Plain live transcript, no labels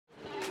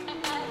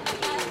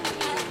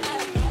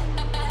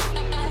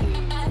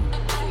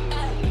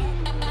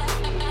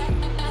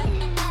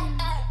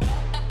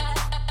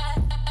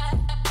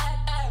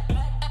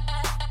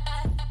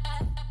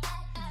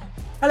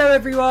Hello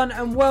everyone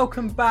and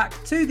welcome back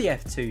to the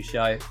F2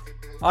 show.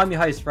 I'm your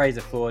host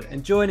Fraser Ford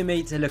and joining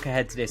me to look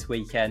ahead to this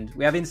weekend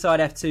we have Inside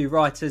F2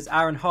 writers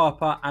Aaron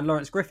Harper and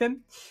Lawrence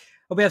Griffin.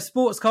 We have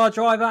sports car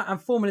driver and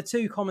Formula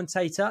 2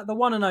 commentator, the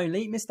one and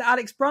only Mr.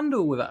 Alex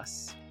Brundle with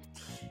us.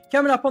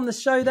 Coming up on the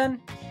show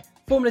then,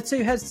 Formula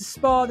 2 heads to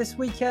Spa this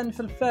weekend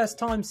for the first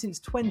time since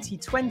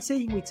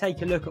 2020. We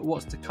take a look at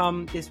what's to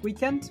come this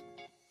weekend.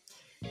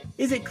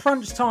 Is it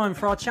crunch time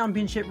for our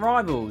championship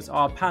rivals?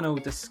 Our panel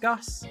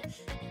discuss.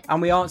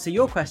 And we answer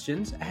your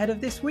questions ahead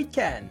of this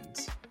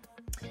weekend.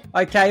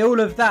 Okay, all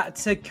of that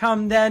to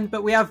come then.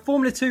 But we have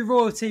Formula 2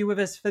 royalty with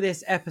us for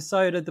this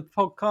episode of the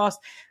podcast.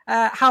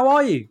 How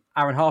are you,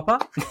 Aaron Harper?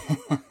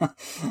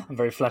 I'm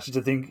very flattered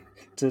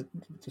to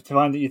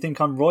find that you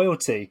think I'm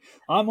royalty.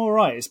 I'm all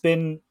right. It's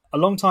been a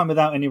long time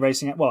without any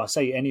racing. Well, I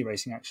say any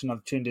racing action.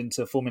 I've tuned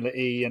into Formula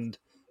E and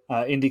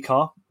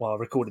IndyCar. Well, I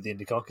recorded the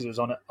IndyCar because it was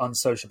on at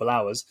unsociable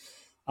hours.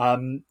 But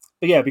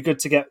yeah, it'd be good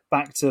to get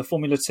back to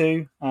Formula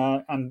 2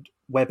 and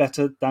where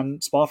better than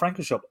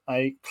Spa-Francorchamps,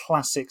 a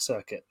classic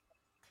circuit.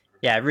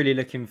 Yeah, really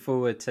looking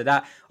forward to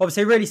that.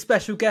 Obviously, a really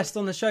special guest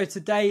on the show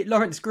today,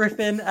 Lawrence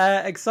Griffin.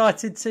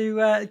 Excited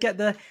to get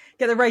the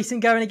racing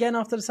going again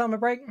after the summer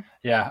break.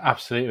 Yeah,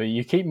 absolutely.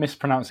 You keep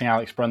mispronouncing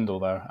Alex Brundle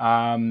though,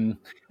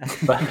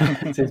 but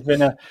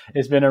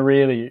it's been a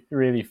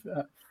really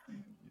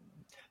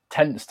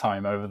tense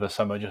time over the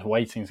summer, just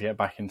waiting to get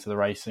back into the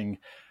racing,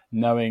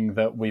 knowing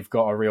that we've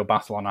got a real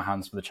battle on our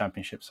hands for the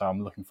championship. So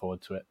I'm looking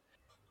forward to it.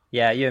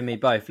 Yeah, you and me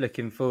both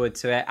looking forward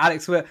to it.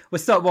 Alex, we'll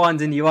start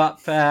winding you up.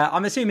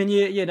 I'm assuming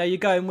you're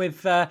going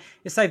with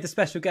you save the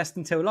special guest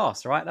until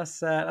last, right? That's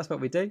what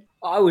we do.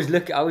 I was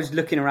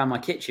looking around my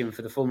kitchen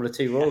for the Formula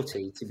 2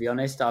 royalty, to be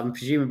honest.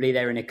 Presumably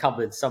they're in a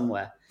cupboard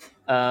somewhere.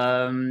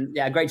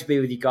 Yeah, great to be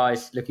with you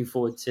guys. Looking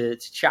forward to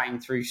chatting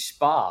through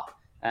Spa.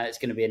 It's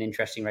going to be an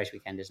interesting race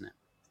weekend, isn't it?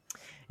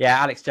 Yeah,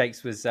 Alex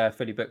Jakes was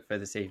fully booked for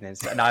this evening.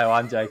 So, no,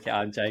 I'm joking.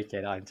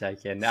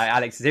 No,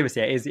 Alex,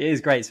 seriously, it is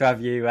great to have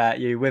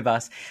you with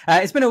us.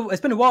 It's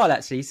been a while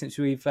actually since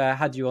we've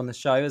had you on the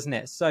show, hasn't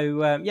it?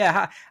 So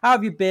how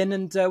have you been,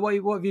 and what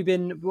have you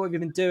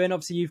been doing?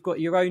 Obviously, you've got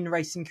your own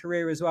racing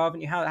career as well,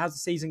 haven't you? How's the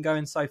season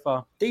going so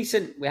far?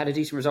 Decent. We had a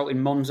decent result in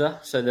Monza,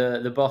 so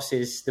the boss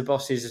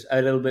is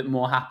a little bit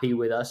more happy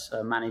with us.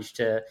 Managed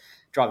to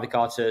drive the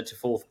car to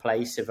fourth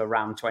place of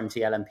around 20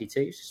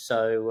 LMP2s.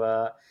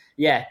 So.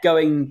 Yeah,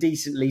 going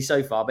decently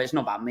so far, but it's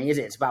not about me, is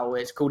it?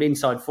 It's called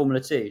Inside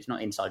Formula 2. It's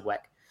not Inside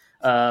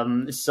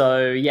WEC.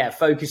 So yeah,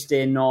 focused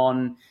in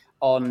on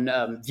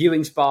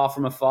viewing Spa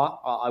from afar.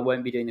 I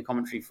won't be doing the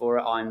commentary for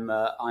it.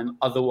 I'm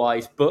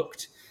otherwise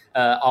booked.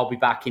 I'll be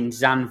back in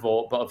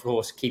Zandvoort, but of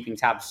course keeping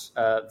tabs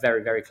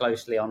very, very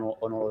closely on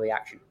all of the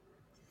action.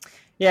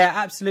 Yeah,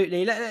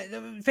 absolutely.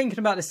 Thinking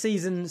about the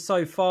season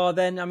so far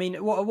then, I mean,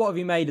 what have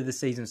you made of the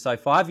season so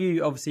far? Have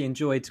you obviously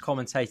enjoyed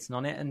commentating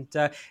on it? And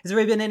has there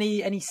really been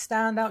any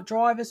standout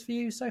drivers for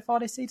you so far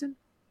this season?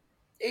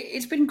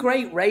 It's been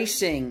great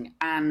racing,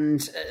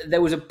 and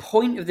there was a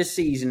point of the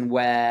season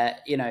where,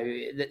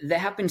 there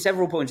have been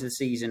several points of the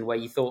season where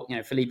you thought,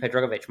 Felipe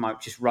Drugovich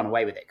might just run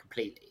away with it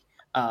completely.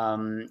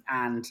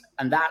 And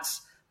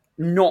that's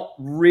not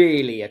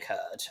really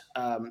occurred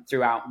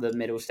throughout the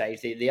middle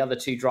stage. The other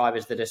two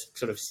drivers that are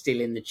sort of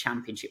still in the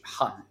championship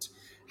hunt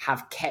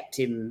have kept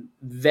him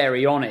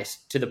very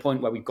honest to the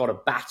point where we've got a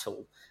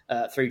battle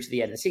through to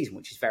the end of the season,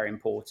 which is very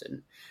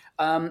important.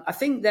 I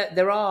think that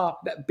there are,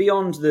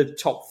 beyond the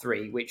top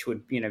three, which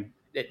would,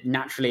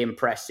 naturally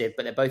impressive,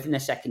 but they're both in their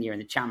second year in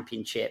the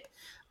championship.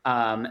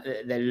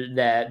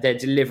 They're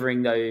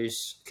delivering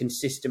those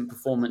consistent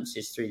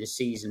performances through the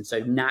season.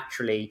 So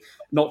naturally,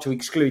 not to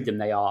exclude them,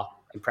 they are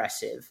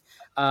impressive.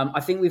 I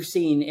think we've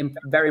seen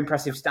very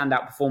impressive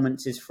standout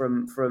performances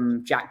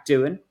from Jack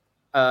Doohan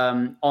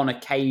on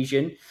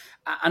occasion,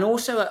 and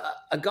also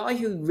a guy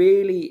who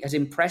really has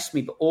impressed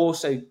me but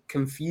also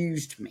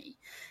confused me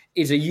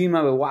is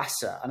Ayumu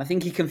Iwasa, and I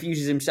think he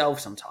confuses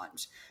himself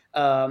sometimes.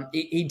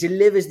 He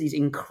delivers these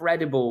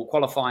incredible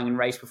qualifying and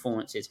race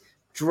performances,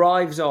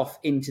 drives off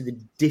into the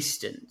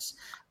distance,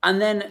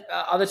 and then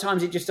other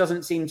times it just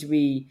doesn't seem to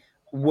be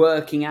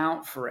working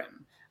out for him.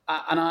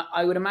 And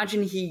I would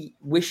imagine he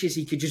wishes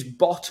he could just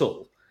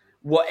bottle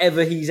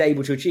whatever he's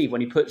able to achieve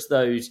when he puts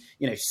those,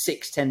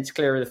 6/10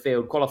 clear of the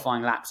field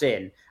qualifying laps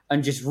in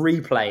and just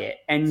replay it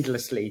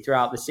endlessly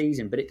throughout the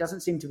season. But it doesn't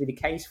seem to be the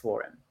case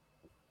for him.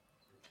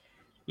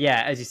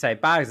 Yeah, as you say,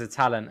 bags of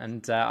talent,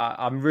 and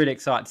I'm really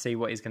excited to see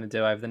what he's going to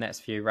do over the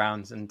next few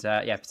rounds, and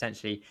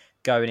potentially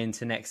going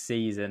into next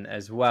season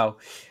as well.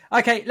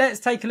 Okay, let's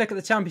take a look at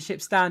the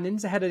championship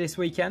standings ahead of this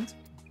weekend.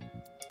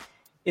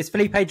 It's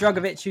Felipe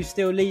Drugovich who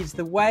still leads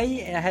the way,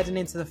 heading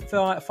into the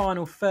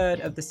final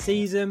third of the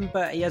season,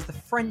 but he has the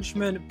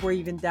Frenchman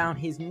breathing down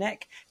his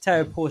neck.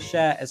 Théo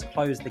Pourchaire has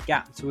closed the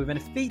gap to within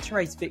a feature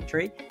race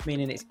victory,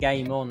 meaning it's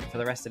game on for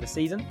the rest of the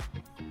season.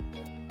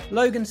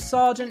 Logan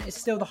Sargent is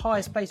still the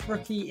highest placed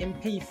rookie in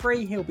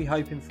P3. He'll be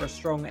hoping for a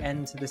strong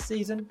end to the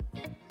season.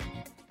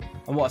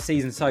 And what a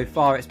season so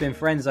far it's been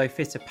for Enzo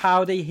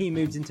Fittipaldi. He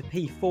moved into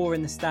P4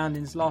 in the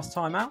standings last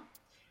time out.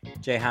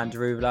 Jehan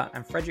Darula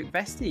and Frederick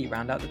Vesti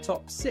round out the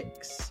top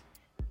 6.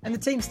 And the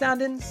team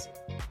standings?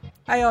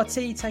 ART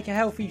take a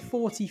healthy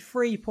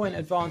 43-point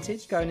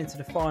advantage going into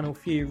the final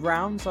few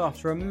rounds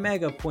after a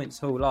mega points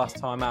haul last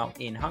time out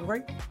in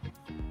Hungary.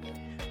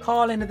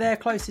 Carlin are their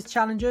closest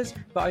challengers,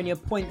 but only a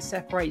point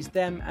separates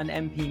them and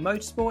MP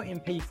Motorsport in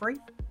P3.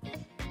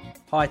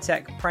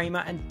 High-Tech,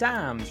 Prema and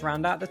Dams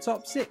round out the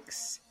top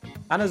 6.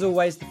 And as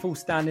always, the full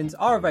standings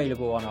are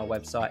available on our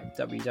website,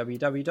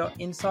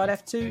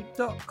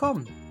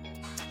 www.insidef2.com.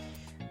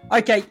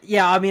 Okay,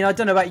 yeah, I mean, I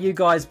don't know about you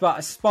guys, but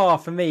Spa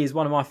for me is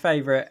one of my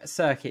favourite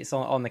circuits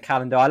on the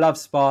calendar. I love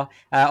Spa.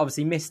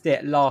 Obviously missed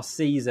it last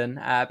season,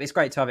 but it's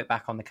great to have it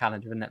back on the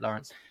calendar, isn't it,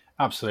 Lawrence?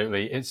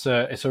 Absolutely. It's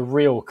a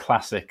real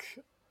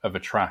classic of a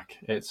track.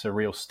 It's a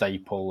real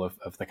staple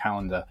of the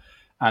calendar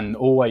and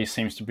always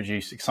seems to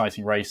produce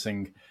exciting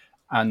racing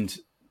and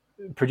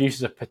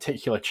produces a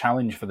particular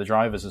challenge for the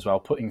drivers as well,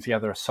 putting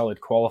together a solid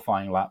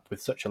qualifying lap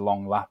with such a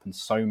long lap and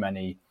so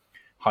many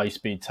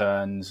high-speed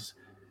turns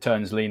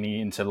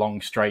leaning into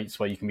long straights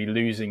where you can be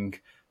losing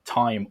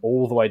time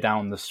all the way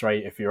down the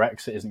straight if your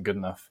exit isn't good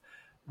enough.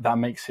 That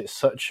makes it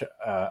such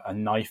a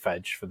knife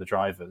edge for the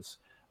drivers.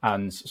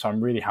 And so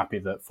I'm really happy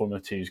that Formula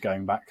 2 is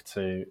going back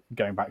to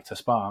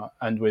Spa,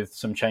 and with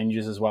some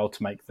changes as well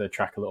to make the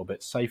track a little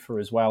bit safer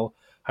as well.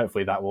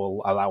 Hopefully that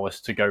will allow us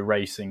to go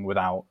racing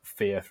without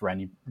fear for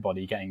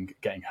anybody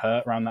getting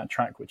hurt around that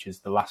track, which is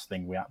the last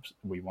thing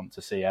we want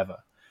to see ever.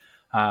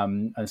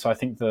 And so I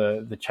think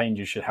the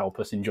changes should help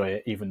us enjoy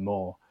it even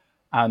more.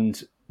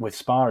 And with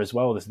Spa as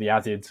well, there's the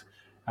added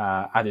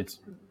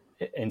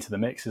into the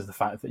mix is the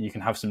fact that you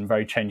can have some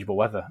very changeable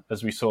weather,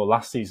 as we saw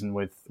last season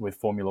with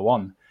Formula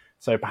One.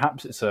 So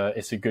perhaps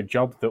it's a good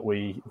job that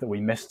we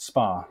missed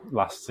Spa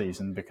last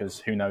season, because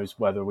who knows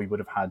whether we would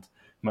have had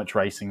much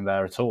racing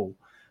there at all.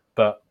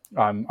 But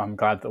I'm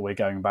glad that we're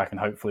going back, and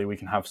hopefully we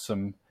can have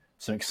some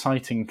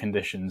exciting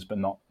conditions, but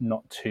not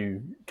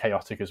too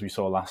chaotic as we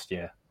saw last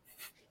year.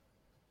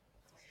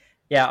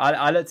 Yeah,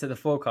 I looked at the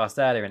forecast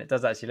earlier, and it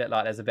does actually look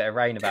like there's a bit of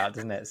rain about,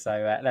 doesn't it?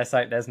 So let's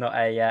hope there's not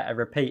a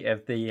repeat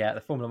of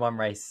the Formula One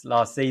race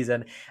last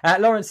season.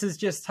 Lawrence has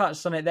just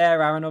touched on it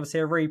there, Aaron. Obviously,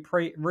 a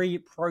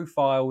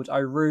re-profiled Eau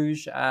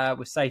Rouge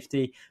with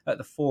safety at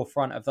the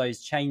forefront of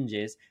those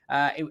changes.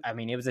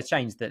 It was a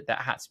change that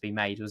had to be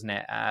made, wasn't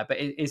it? But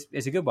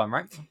it's a good one,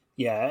 right?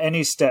 Yeah,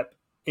 any step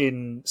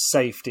in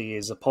safety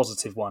is a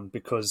positive one,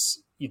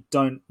 because you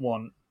don't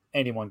want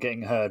anyone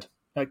getting hurt.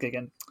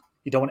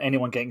 You don't want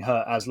anyone getting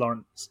hurt, as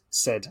Lawrence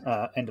said,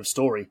 end of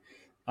story.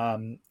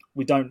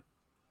 We don't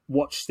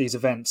watch these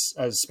events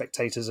as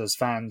spectators, as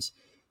fans,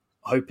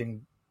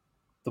 hoping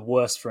the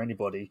worst for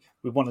anybody.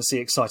 We want to see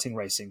exciting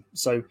racing.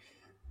 So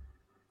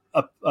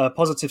a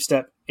positive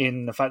step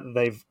in the fact that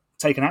they've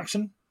taken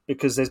action,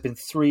 because there's been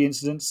 3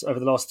 incidents over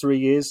the last 3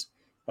 years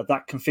at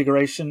that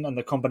configuration and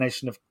the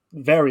combination of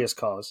various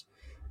cars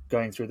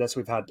going through this.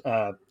 We've had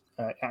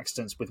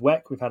accidents with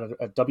WEC. We've had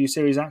a W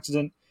Series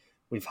accident.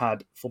 We've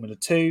had Formula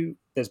 2.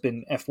 There's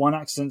been F1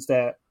 accidents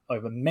there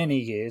over many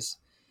years.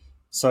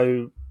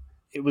 So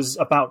it was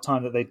about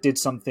time that they did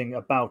something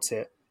about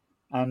it.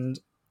 And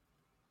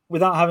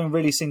without having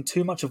really seen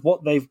too much of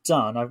what they've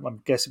done,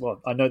 I'm guessing,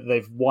 I know that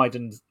they've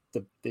widened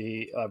the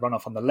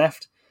runoff on the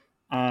left,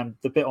 and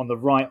the bit on the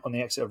right on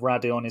the exit of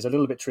Radion is a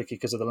little bit tricky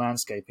because of the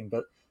landscaping,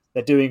 but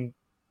they're doing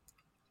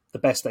the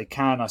best they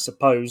can, I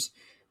suppose,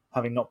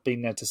 having not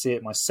been there to see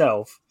it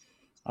myself.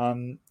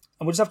 And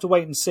we'll just have to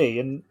wait and see.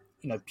 And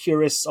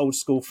purists, old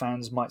school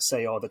fans might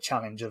say, the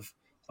challenge of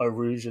Eau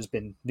Rouge has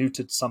been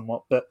neutered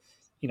somewhat, but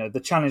the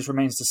challenge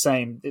remains the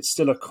same. It's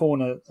still a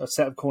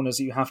set of corners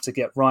that you have to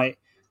get right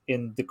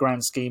in the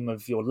grand scheme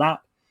of your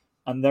lap.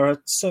 And there are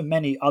so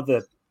many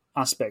other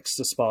aspects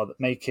to Spa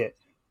that make it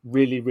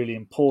really, really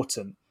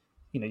important.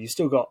 You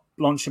still got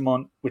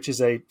Blanchimont, which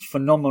is a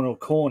phenomenal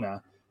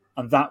corner,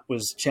 and that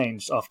was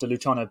changed after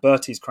Luciano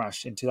Berti's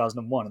crash in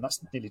 2001, and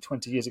that's nearly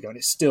 20 years ago, and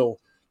it's still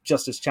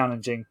just as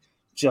challenging,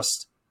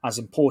 just as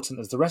important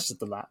as the rest of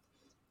the lap.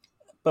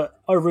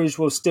 But Eau Rouge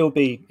will still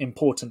be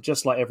important,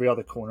 just like every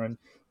other corner. And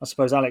I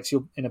suppose, Alex,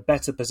 you're in a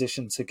better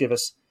position to give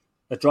us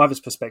a driver's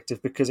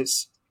perspective, because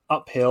it's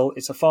uphill,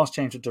 it's a fast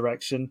change of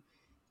direction.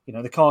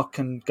 The car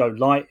can go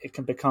light, it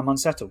can become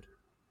unsettled.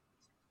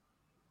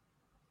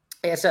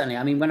 Yeah, certainly.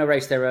 I mean, when I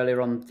raced there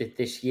earlier on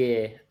this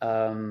year,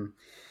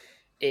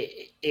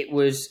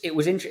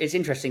 it's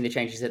interesting, the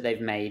changes that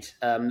they've made.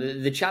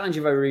 The challenge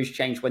of Eau Rouge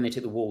changed when they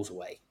took the walls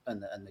away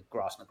and the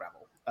grass and the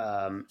gravel.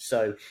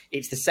 So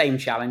it's the same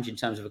challenge in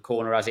terms of a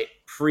corner as the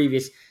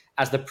previous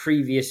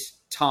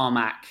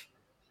tarmac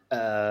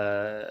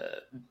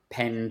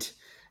penned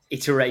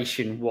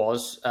iteration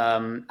was.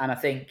 And I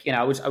think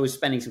I was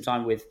spending some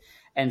time with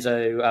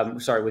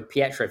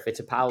Pietro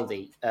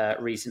Fittipaldi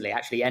recently.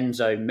 Actually,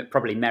 Enzo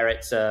probably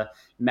merits a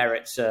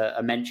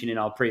mention in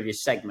our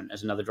previous segment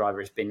as another driver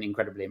who's been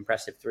incredibly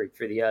impressive through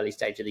the early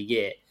stage of the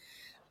year.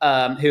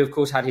 Who, of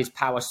course, had his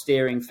power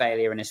steering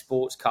failure in a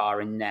sports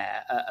car in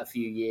there a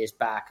few years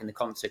back, and the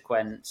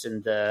consequence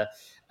and the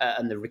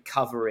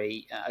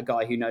recovery. A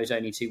guy who knows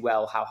only too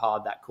well how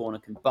hard that corner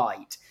can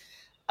bite.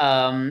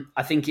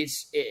 I think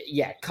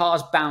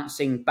cars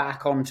bouncing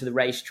back onto the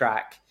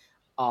racetrack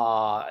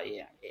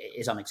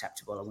is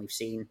unacceptable, and we've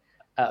seen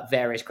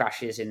various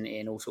crashes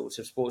in all sorts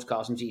of sports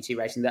cars and GT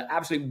racing. The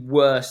absolute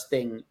worst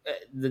thing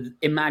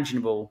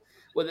imaginable.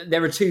 Well,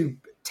 there are two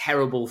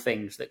terrible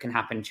things that can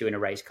happen to you in a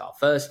race car.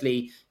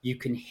 Firstly, you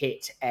can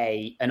hit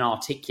an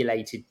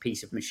articulated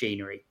piece of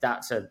machinery.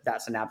 That's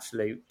an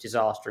absolute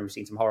disaster, and we've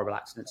seen some horrible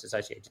accidents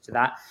associated to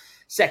that.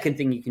 Second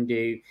thing you can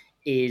do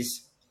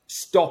is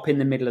stop in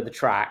the middle of the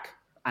track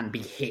and be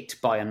hit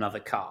by another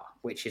car,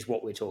 which is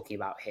what we're talking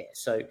about here.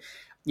 So,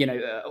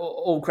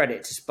 all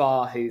credit to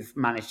Spa, who've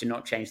managed to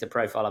not change the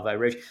profile of Eau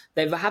Rouge.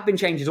 There have been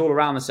changes all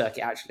around the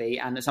circuit, actually,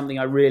 and it's something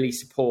I really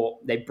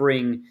support. They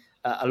bring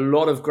a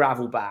lot of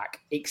gravel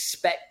back.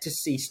 Expect to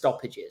see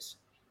stoppages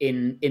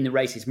in the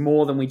races,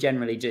 more than we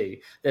generally do.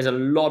 There's a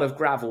lot of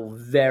gravel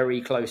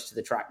very close to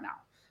the track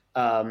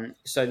now.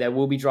 So there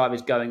will be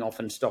drivers going off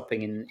and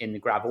stopping in the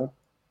gravel.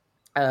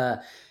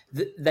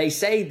 They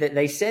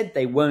said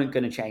they weren't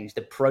going to change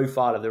the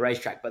profile of the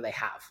racetrack, but they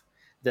have.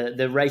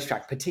 The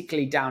racetrack,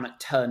 particularly down at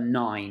turn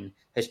 9,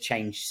 has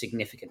changed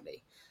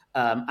significantly.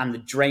 And the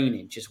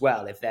drainage as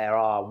well. If there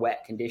are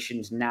wet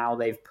conditions, now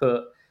they've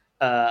put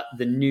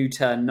the new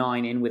turn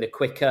 9 in with a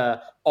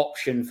quicker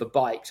option for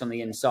bikes on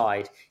the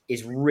inside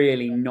is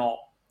really not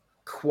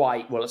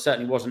quite, well, it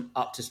certainly wasn't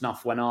up to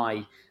snuff when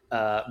I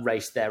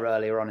raced there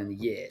earlier on in the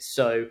year.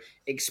 So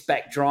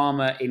expect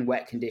drama in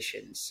wet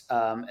conditions.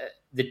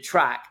 The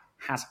track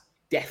has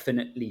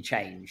definitely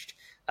changed.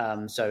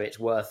 So it's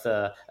worth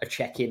a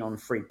check-in on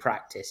free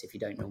practice if you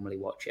don't normally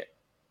watch it.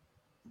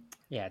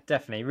 Yeah,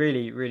 definitely.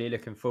 Really, really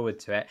looking forward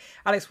to it.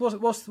 Alex,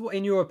 what's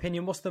in your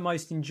opinion, what's the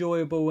most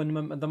enjoyable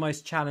and the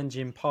most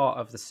challenging part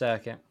of the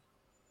circuit?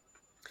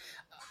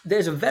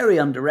 There's a very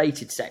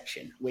underrated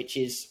section, which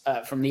is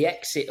from the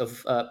exit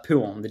of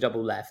Pouhon, the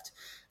double left,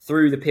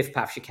 through the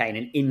Piff-Paff chicane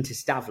and into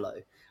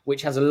Stavelot,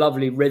 which has a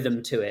lovely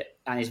rhythm to it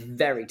and is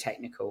very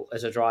technical.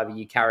 As a driver,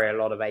 you carry a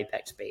lot of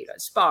apex speed.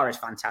 Spa is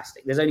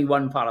fantastic. There's only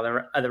one part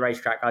of the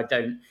racetrack I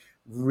don't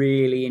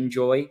really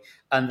enjoy,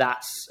 and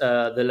that's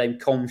the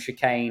Lemcombe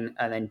chicane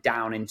and then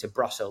down into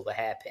Brussels, the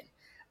hairpin.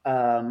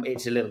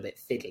 It's a little bit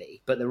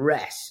fiddly, but the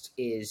rest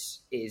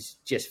is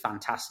just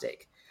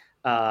fantastic.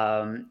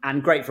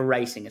 And great for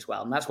racing as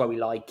well, and that's why we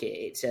like it.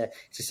 It's a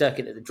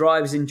circuit that the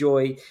drivers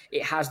enjoy.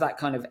 It has that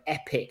kind of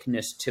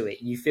epicness to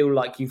it. You feel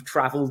like you've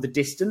travelled the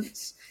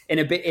distance in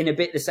a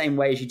bit the same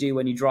way as you do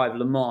when you drive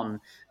Le Mans.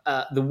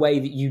 The way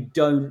that you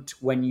don't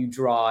when you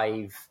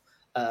drive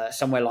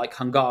somewhere like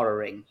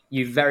Hungaroring.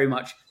 You've very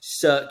much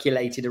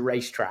circulated a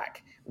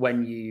racetrack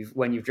when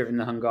you've driven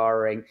the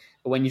Hungaroring.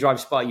 When you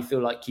drive Spa, you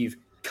feel like you've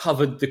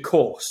covered the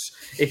course,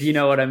 if you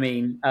know what I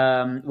mean,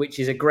 which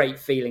is a great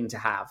feeling to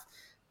have.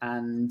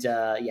 And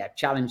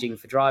challenging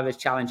for drivers,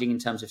 challenging in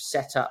terms of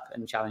setup,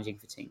 and challenging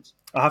for teams.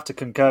 I have to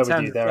concur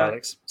with you there,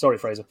 Alex. Sorry,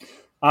 Fraser.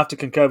 I have to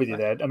concur with you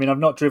there. I mean, I've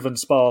not driven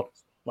Spa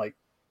like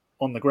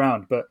on the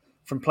ground, but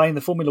from playing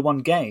the Formula One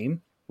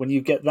game, when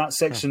you get that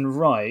section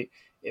right,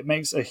 it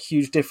makes a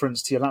huge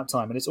difference to your lap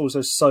time. And it's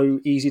also so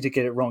easy to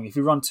get it wrong. If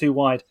you run too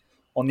wide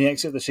on the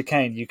exit of the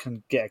chicane, you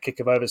can get a kick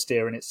of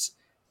oversteer, and it's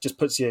just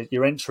puts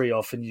your entry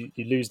off, and you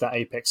lose that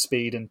apex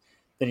speed, and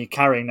then you're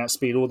carrying that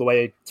speed all the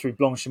way through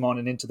Blanchimont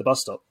and into the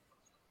bus stop.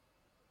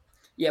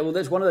 Yeah, well,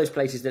 there's one of those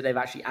places that they've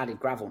actually added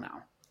gravel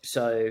now.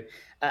 So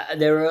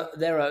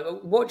there are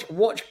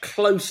watch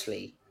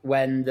closely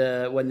when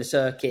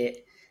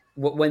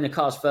the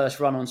cars first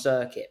run on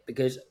circuit,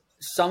 because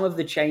some of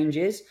the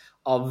changes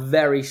are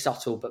very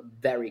subtle but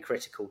very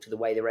critical to the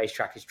way the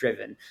racetrack is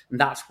driven, and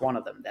that's one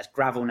of them. There's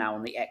gravel now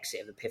on the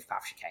exit of the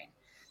Piff-Paff chicane.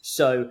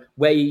 So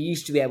where you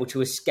used to be able to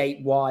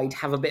escape wide,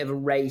 have a bit of a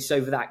race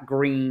over that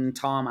green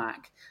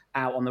tarmac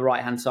out on the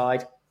right-hand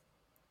side,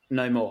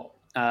 no more.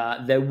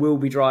 There will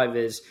be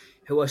drivers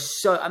who are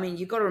so... I mean,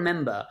 you've got to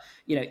remember,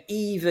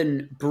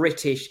 even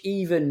British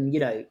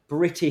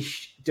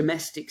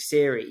domestic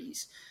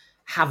series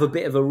have a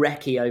bit of a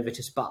recce over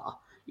to Spa.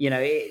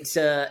 It's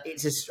a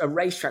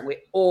racetrack we're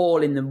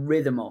all in the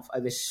rhythm of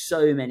over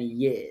so many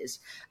years.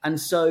 And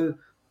so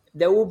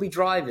there will be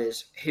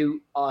drivers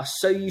who are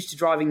so used to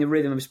driving the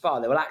rhythm of Spa,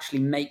 they will actually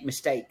make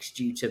mistakes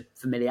due to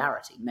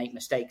familiarity, make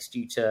mistakes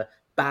due to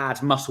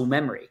bad muscle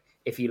memory,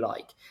 if you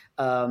like,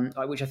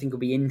 which I think will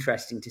be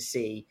interesting to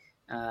see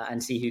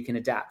and see who can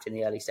adapt in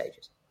the early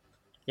stages.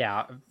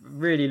 Yeah,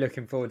 really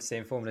looking forward to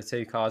seeing Formula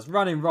 2 cars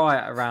running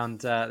riot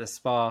around the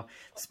Spa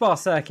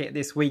circuit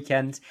this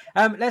weekend.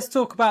 Let's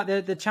talk about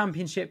the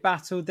championship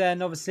battle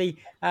then. Obviously,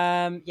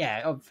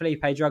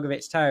 Felipe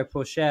Drugovich, Teo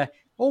Pourchaire,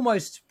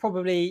 almost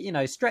probably,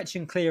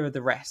 stretching clear of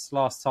the rest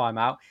last time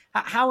out.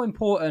 How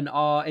important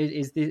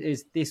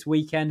is this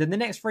weekend and the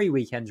next 3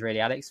 weekends, really,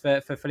 Alex,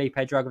 for Felipe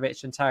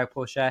Drugovich and Teo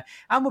Pourchaire?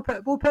 And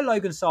we'll put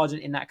Logan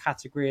Sargent in that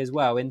category as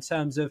well, in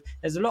terms of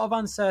there's a lot of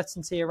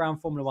uncertainty around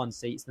Formula One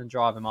seats in the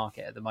driver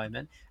market at the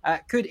moment.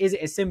 Is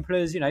it as simple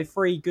as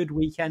 3 good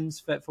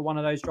weekends for one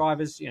of those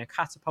drivers,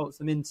 catapults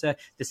them into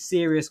the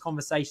serious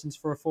conversations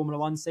for a Formula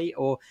One seat,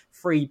 or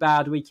 3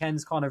 bad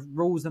weekends kind of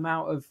rules them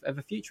out of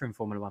a future in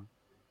Formula One?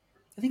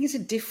 I think it's a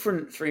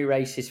different 3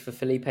 races for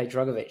Felipe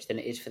Drugovich than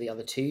it is for the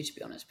other 2, to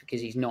be honest,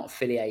 because he's not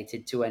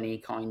affiliated to any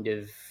kind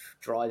of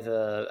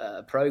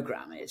driver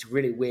program. It's a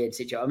really weird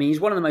situation. I mean, he's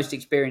one of the most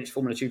experienced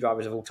Formula 2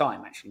 drivers of all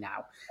time, actually,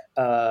 now.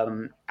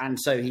 And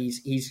so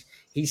he's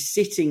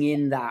sitting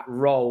in that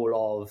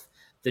role of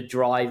the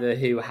driver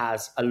who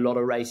has a lot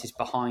of races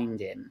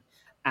behind him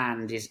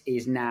and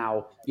is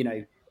now,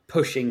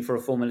 pushing for a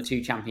Formula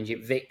 2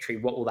 championship victory.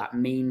 What will that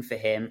mean for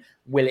him?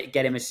 Will it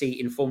get him a seat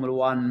in Formula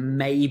 1?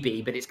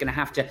 Maybe, but it's going to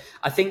have to...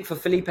 I think for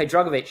Felipe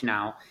Drugovich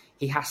now,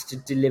 he has to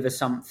deliver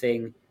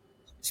something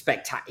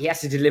spectacular. He has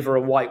to deliver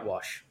a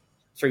whitewash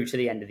through to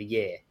the end of the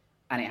year,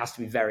 and it has to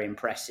be very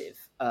impressive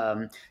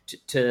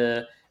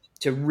to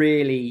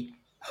really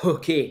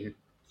hook in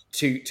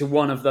to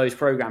one of those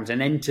programs and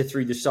enter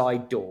through the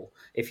side door,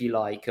 if you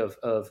like, of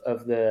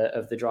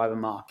the driver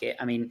market.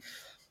 I mean,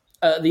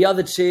 the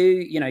other 2,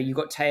 you've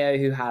got Teo,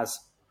 who has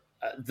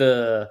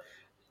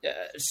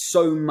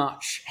so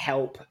much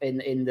help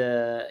in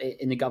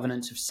the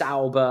governance of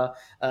Sauber.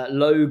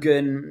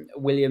 Logan,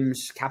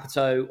 Williams,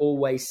 Capito,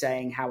 always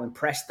saying how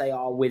impressed they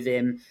are with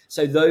him.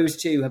 So those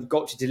 2 have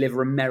got to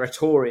deliver a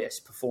meritorious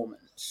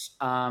performance.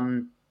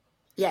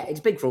 It's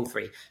big for all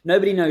 3.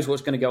 Nobody knows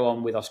what's going to go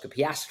on with Oscar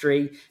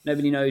Piastri.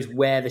 Nobody knows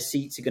where the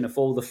seats are going to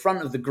fall. The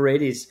front of the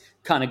grid is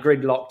kind of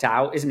gridlocked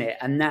out, isn't it?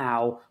 And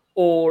now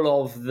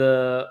all of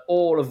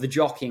the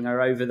jockeying are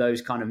over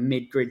those kind of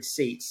mid-grid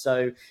seats.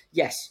 So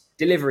yes,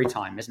 delivery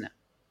time, isn't it?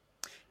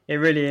 It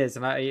really is.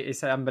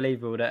 It's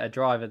unbelievable that a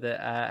driver that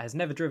has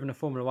never driven a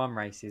Formula 1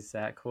 race is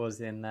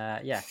causing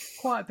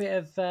quite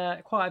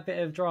a bit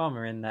of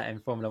drama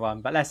in Formula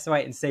 1. But let's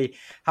wait and see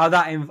how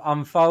that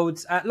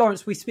unfolds.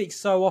 Lawrence, we speak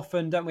so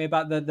often, don't we,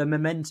 about the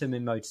momentum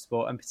in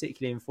motorsport, and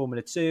particularly in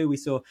Formula 2. We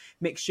saw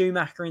Mick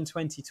Schumacher in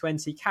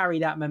 2020 carry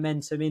that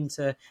momentum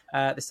into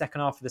the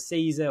second half of the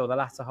season, or the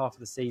latter half of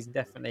the season,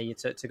 definitely,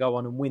 to go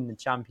on and win the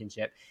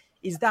championship.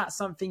 Is that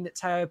something that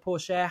Teo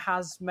Pourchaire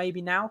has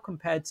maybe now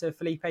compared to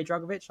Felipe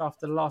Drugovich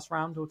after the last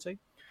round or 2?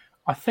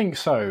 I think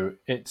so.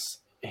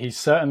 He's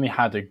certainly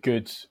had a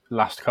good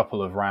last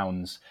couple of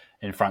rounds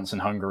in France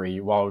and Hungary,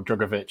 while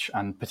Drugovich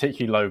and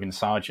particularly Logan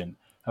Sargent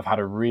have had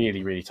a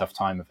really, really tough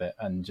time of it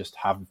and just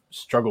have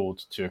struggled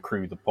to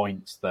accrue the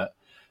points that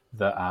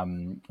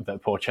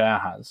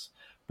Pourchaire has.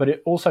 But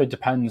it also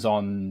depends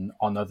on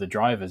other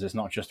drivers. It's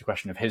not just a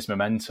question of his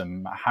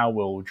momentum. How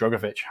will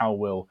Drugovich, how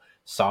will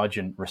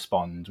Sargent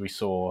respond? We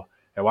saw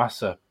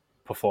Iwasa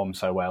perform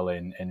so well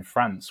in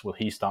France. Will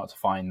he start to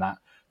find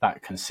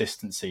that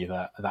consistency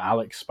that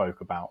Alex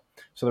spoke about?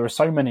 So there are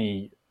so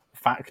many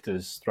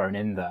factors thrown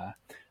in there.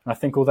 And I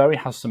think although he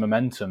has some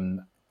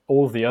momentum,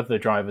 all the other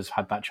drivers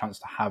had that chance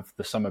to have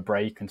the summer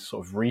break and to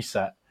sort of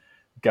reset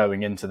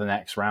going into the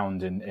next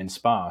round in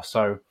Spa.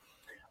 So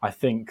I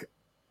think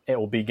it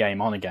will be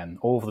game on again.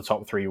 All of the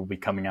top 3 will be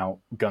coming out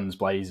guns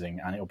blazing,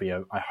 and it'll be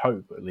I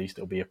hope at least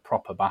it'll be a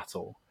proper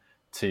battle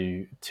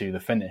to the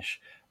finish.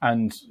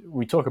 And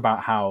we talk about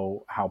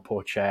how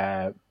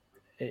Pourchaire,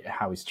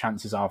 how his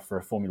chances are for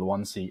a Formula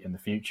 1 seat in the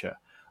future.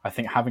 I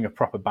think having a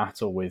proper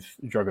battle with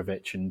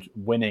Drugovich and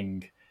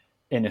winning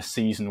in a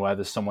season where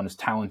there's someone as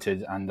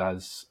talented and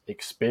as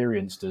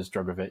experienced as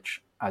Drugovich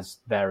as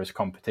there is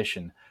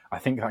competition, I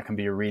think that can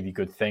be a really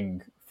good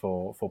thing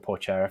for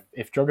Pourchaire.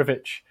 If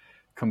Drugovich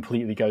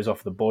completely goes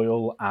off the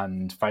boil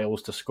and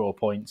fails to score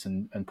points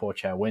and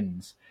Pourchaire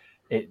wins,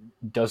 it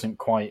doesn't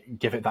quite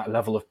give it that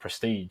level of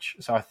prestige.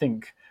 So I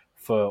think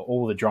for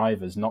all the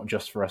drivers, not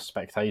just for us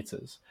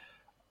spectators,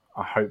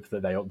 I hope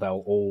that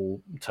they'll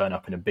all turn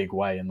up in a big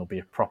way and there'll be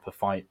a proper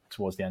fight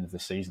towards the end of the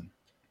season.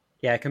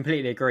 Yeah,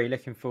 completely agree.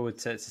 Looking forward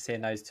to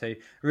seeing those 2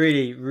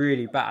 really,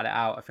 really battle it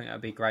out. I think that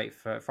would be great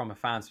from a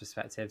fan's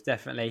perspective,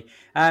 definitely.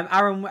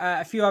 Aaron,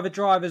 a few other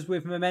drivers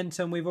with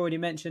momentum. We've already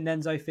mentioned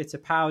Enzo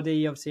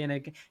Fittipaldi, obviously in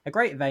a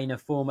great vein of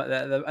form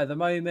at the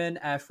moment.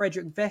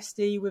 Frederick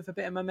Vesti with a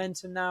bit of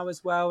momentum now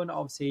as well, and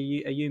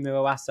obviously Ayumu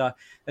Iwasa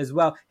as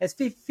well. There's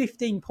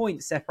 15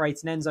 points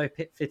separating Enzo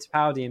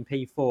Fittipaldi in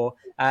P4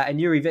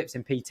 and Yuri Vips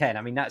in P10.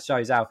 I mean, that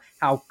shows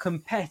how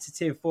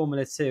competitive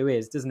Formula 2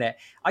 is, doesn't it?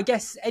 I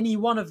guess any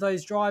one of those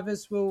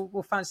drivers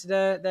will fancy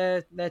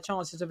their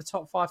chances of a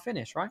top 5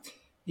 finish, right?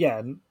 Yeah,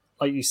 and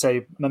like you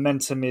say,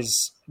 momentum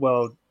is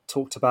well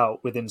talked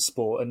about within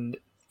sport, and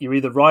you're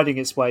either riding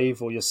its wave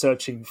or you're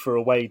searching for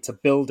a way to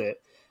build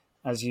it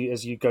as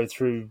you go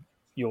through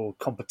your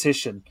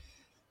competition.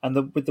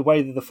 And with the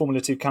way that the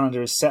Formula 2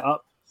 calendar is set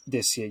up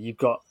this year, you've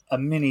got a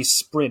mini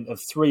sprint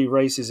of 3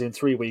 races in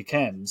 3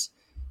 weekends,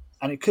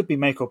 and it could be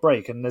make or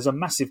break. And there's a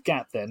massive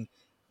gap then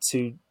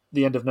to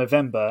the end of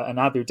November and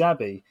Abu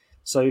Dhabi.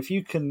 So if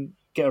you can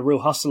get a real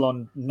hustle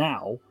on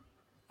now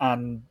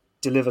and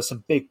deliver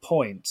some big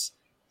points,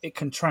 it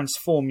can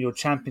transform your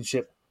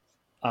championship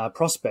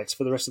prospects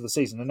for the rest of the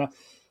season. And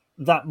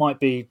that might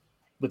be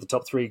with the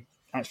top 3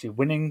 actually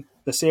winning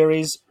the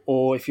series,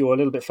 or if you're a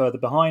little bit further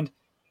behind,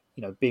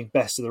 being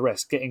best of the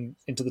rest, getting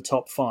into the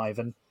top 5.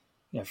 And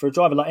for a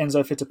driver like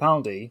Enzo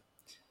Fittipaldi,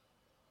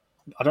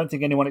 I don't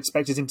think anyone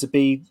expected him to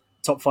be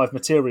top 5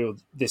 material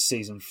this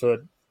season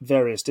for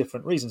various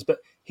different reasons, but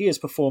he has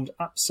performed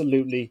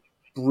absolutely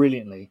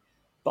brilliantly.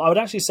 But I would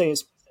actually say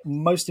it's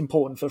most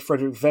important for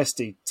Frederick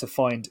Vesti to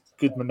find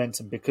good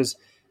momentum, because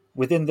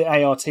within the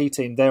ART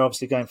team, they're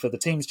obviously going for the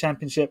team's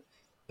championship,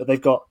 but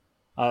they've got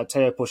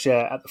Théo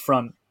Pourchaire at the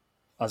front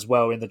as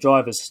well in the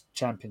drivers'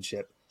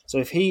 championship. So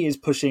if he is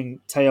pushing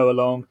Théo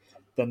along,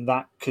 then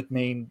that could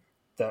mean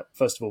that,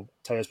 first of all,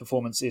 Théo's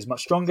performance is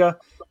much stronger,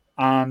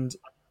 and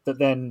that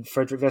then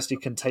Frederick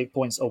Vesti can take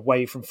points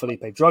away from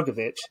Felipe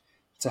Drugovich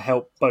to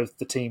help both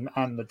the team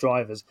and the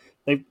drivers.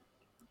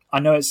 I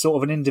know it's sort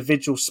of an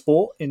individual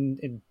sport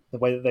in the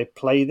way that they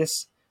play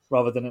this,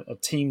 rather than a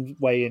team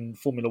way in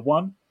Formula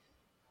One,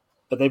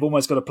 but they've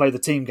almost got to play the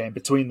team game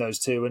between those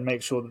two and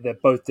make sure that they're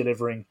both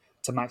delivering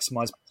to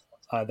maximise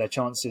their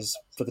chances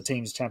for the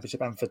team's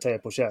championship and for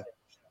Théo Pourchaire.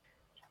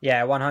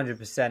 Yeah,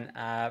 100%,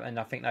 and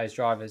I think those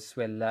drivers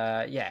will,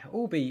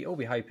 all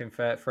be hoping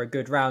for a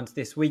good round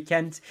this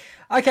weekend.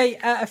 Okay,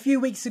 a few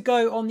weeks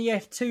ago on the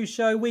F2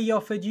 show, we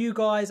offered you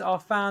guys,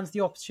 our fans,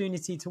 the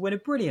opportunity to win a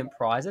brilliant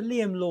prize, a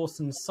Liam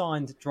Lawson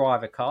signed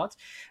driver card.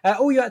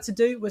 All you had to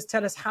do was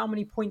tell us how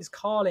many points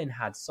Carlin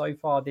had so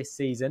far this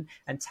season,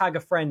 and tag a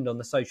friend on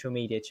the social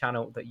media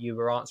channel that you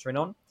were answering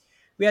on.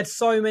 We had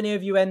so many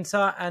of you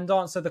enter and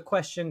answer the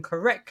question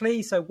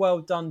correctly, so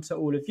well done to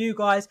all of you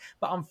guys.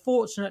 But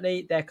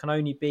unfortunately, there can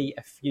only be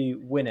a few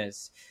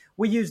winners.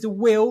 We used a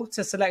wheel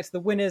to select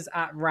the winners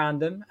at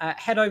random.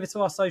 Head over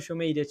to our social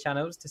media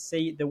channels to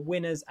see the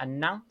winners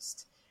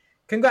announced.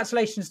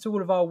 Congratulations to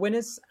all of our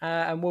winners,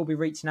 and we'll be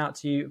reaching out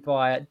to you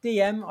via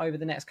DM over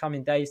the next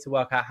coming days to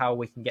work out how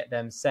we can get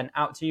them sent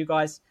out to you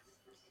guys.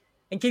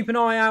 And keep an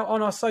eye out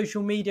on our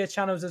social media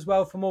channels as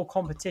well for more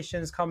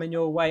competitions coming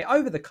your way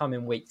over the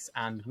coming weeks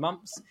and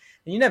months.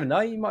 And you never know,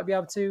 you might be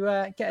able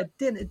to get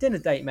a dinner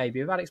date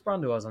maybe with Alex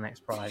Brundle as our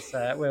next prize.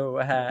 We'll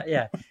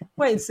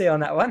wait and see on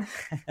that one.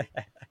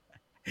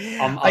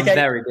 I'm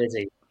very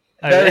busy.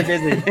 Very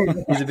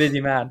busy. He's a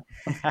busy man.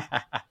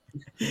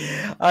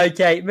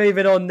 Okay,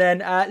 moving on then.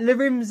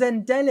 Lirim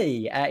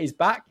Zendelli is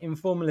back in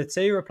Formula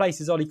 2,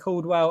 replaces Ollie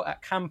Caldwell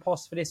at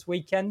Campos for this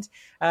weekend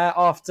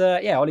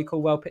after Ollie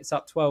Caldwell picks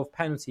up 12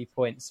 penalty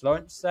points.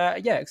 Lawrence,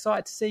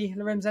 excited to see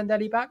Lirim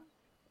Zendelli back?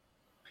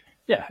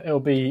 Yeah, it'll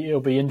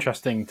be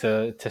interesting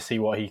to see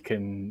what he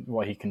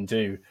can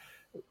do.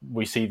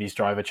 We see these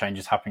driver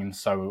changes happening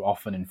so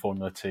often in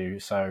Formula 2,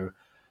 so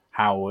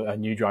how a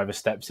new driver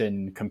steps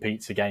in,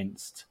 competes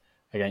against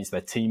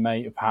their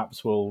teammate,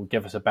 perhaps will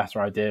give us a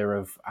better idea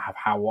of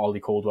how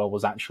Ollie Caldwell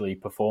was actually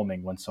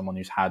performing when someone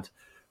who's had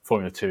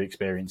Formula 2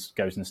 experience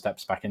goes and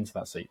steps back into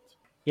that seat.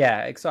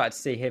 Yeah, excited to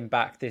see him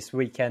back this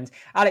weekend.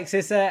 Alex,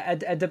 it's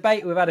a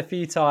debate we've had a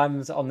few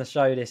times on the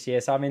show this year,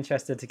 so I'm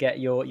interested to get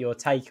your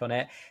take on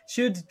it.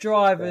 Should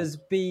drivers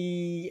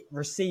be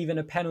receiving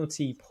a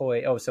penalty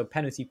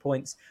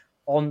points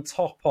on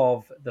top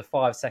of the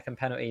 5-second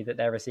penalty that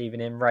they're receiving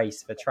in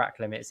race for track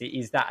limits?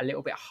 Is that a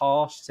little bit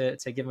harsh to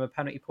give them a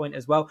penalty point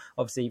as well?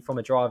 Obviously, from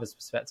a driver's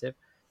perspective.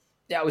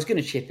 Yeah, I was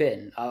going to chip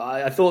in.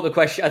 I thought the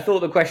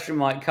question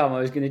might come. I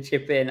was going to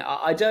chip in.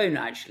 I don't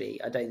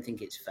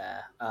think it's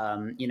fair.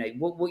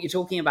 What you're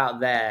talking about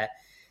there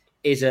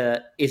is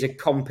a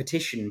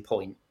competition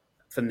point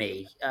for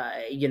me.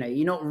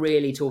 You're not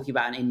really talking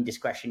about an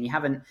indiscretion. You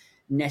haven't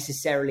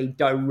necessarily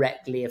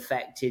directly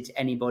affected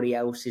anybody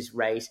else's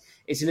race.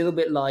 It's a little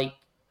bit like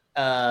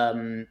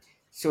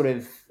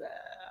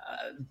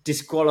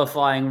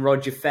disqualifying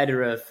Roger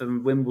Federer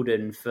from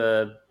Wimbledon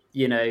for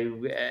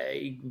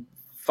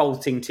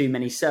faulting too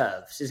many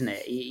serves, isn't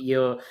it?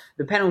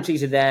 The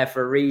penalties are there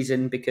for a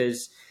reason,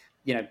 because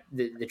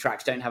the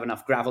tracks don't have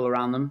enough gravel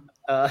around them.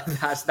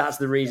 That's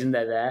the reason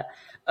they're there.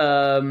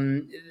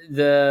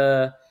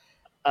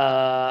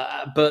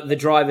 But the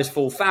drivers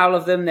fall foul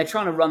of them. They're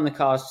trying to run the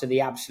cars to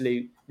the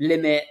absolute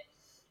limit.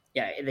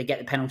 Yeah, they get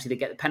the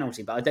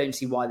penalty. But I don't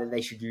see why that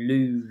they should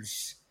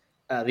lose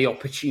the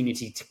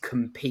opportunity to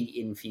compete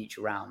in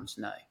future rounds.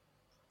 No.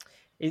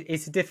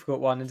 It's a difficult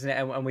one, isn't it?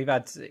 And we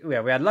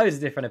had loads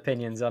of different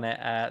opinions on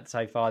it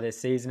so far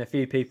this season. A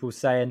few people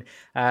saying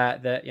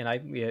that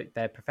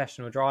they're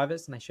professional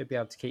drivers and they should be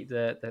able to keep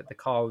the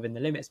car within the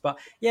limits. But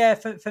yeah,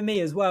 for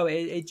me as well,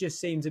 it just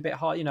seems a bit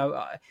hard.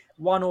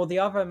 One or the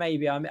other,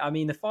 maybe. I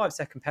mean, the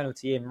 5-second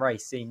penalty in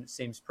race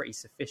seems pretty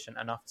sufficient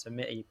enough to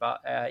me.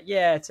 But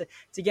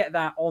to get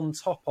that on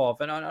top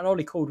of, and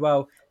Ollie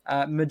Caldwell,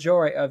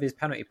 majority of his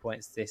penalty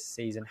points this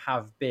season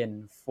have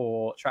been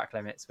for track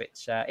limits,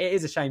 which it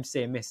is a shame to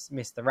see him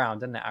miss the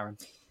round, isn't it, Aaron?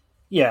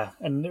 Yeah,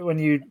 and when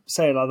you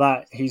say it like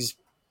that, he's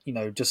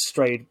just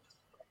strayed.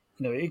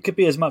 It could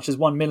be as much as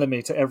 1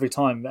 millimeter every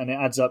time, and it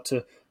adds up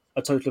to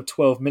a total of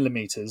 12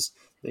 millimeters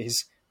that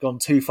he's gone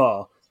too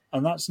far,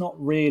 and that's not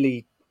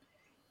really.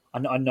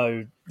 I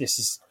know this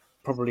is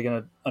probably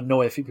going to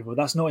annoy a few people.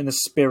 That's not in the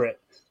spirit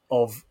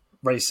of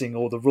racing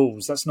or the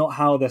rules. That's not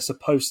how they're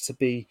supposed to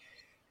be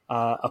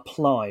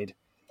applied.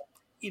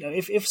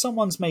 If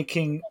someone's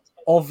making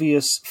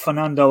obvious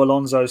Fernando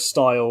Alonso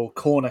style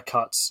corner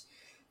cuts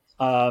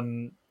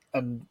and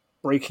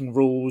breaking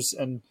rules,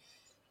 and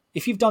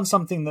if you've done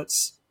something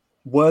that's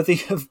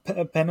worthy of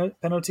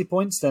penalty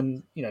points,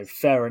 then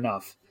fair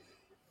enough.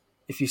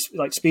 if you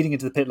like speeding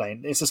into the pit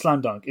lane, it's a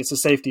slam dunk. It's a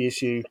safety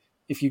issue.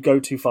 If you go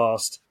too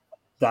fast,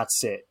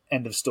 that's it.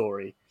 End of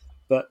story.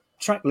 But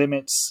track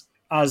limits,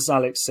 as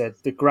Alex said,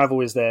 the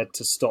gravel is there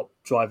to stop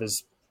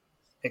drivers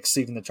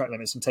exceeding the track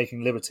limits and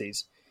taking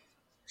liberties.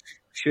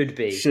 Should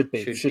be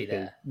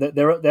there.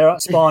 They're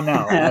at Spa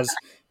now, as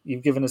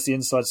you've given us the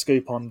inside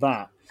scoop on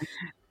that.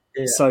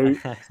 Yeah. So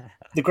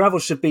the gravel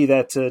should be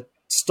there to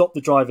stop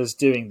the drivers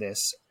doing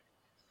this.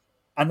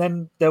 And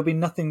then there'll be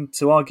nothing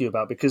to argue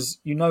about because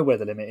you know where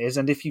the limit is.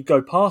 And if you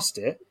go past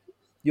it,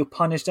 you're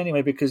punished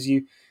anyway because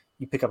you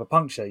pick up a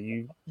puncture,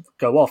 you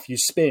go off, you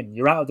spin,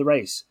 you're out of the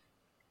race.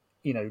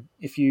 You know,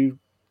 if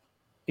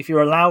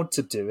you're allowed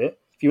to do it,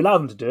 if you allow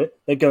them to do it,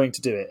 they're going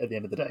to do it at the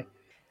end of the day.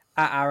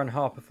 At Aaron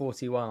Harper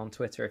 41 on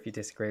Twitter, if you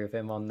disagree with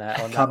him on that.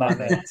 I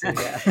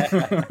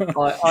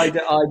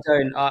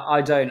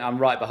don't. I'm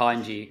right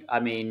behind you. I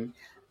mean,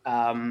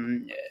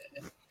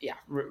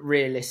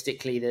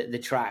 realistically, the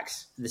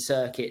tracks, the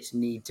circuits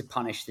need to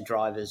punish the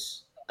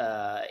drivers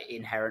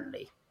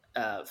inherently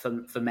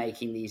for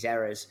making these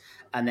errors,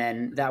 and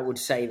then that would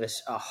save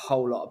us a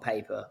whole lot of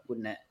paper,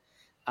 wouldn't it?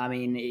 I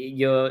mean,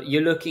 you're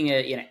looking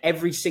at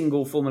every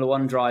single Formula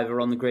One driver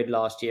on the grid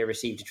last year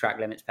received a track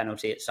limits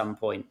penalty at some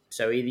point.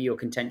 So either your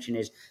contention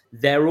is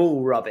they're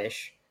all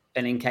rubbish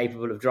and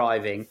incapable of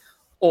driving,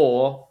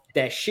 or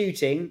they're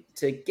shooting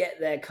to get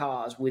their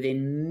cars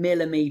within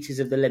millimeters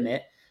of the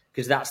limit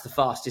because that's the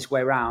fastest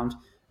way around.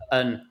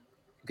 And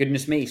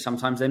goodness me,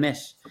 sometimes they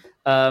miss.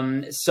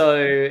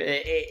 So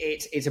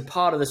it's a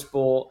part of the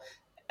sport.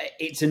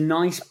 It's a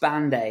nice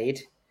band-aid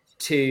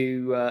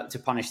to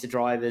punish the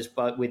drivers,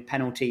 but with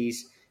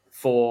penalties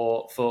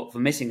for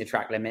missing the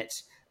track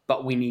limits.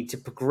 But we need to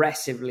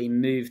progressively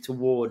move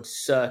towards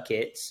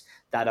circuits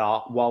that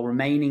are, while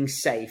remaining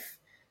safe,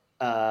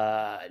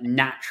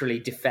 naturally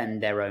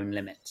defend their own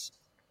limits.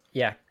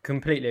 Yeah,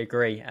 completely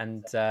agree.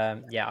 And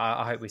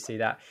I hope we see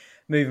that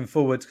moving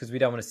forwards because we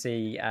don't want to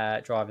see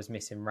drivers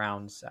missing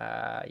rounds.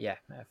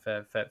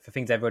 For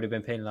things they've already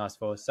been penalised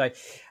for. So,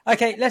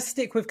 okay, let's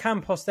stick with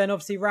Campos then.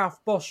 Obviously, Ralph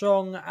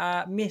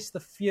Boschung missed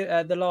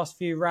the last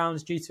few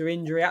rounds due to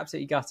injury.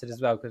 Absolutely gutted as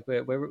well because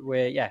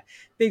we're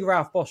big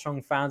Ralph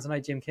Boschung fans. I know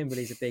Jim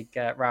Kimberley's a big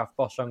Ralph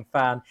Boschung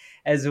fan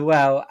as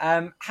well.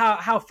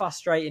 How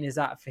frustrating is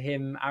that for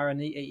him, Aaron?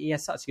 He had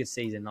such a good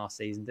season last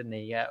season, didn't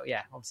he?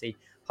 Obviously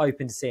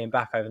hoping to see him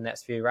back over the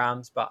next few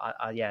rounds, but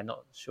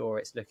not sure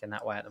it's looking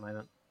that way at the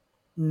moment.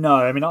 No,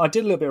 I mean, I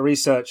did a little bit of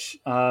research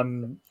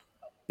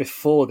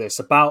before this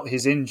about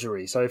his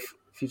injury. So if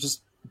you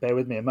just bear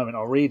with me a moment,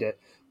 I'll read it.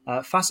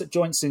 Facet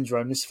joint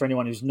syndrome, this is for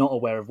anyone who's not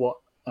aware of what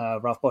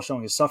Ralph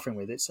Boschung is suffering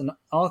with. It's an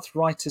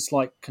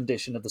arthritis-like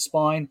condition of the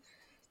spine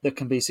that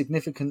can be a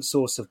significant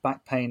source of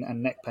back pain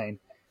and neck pain.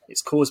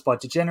 It's caused by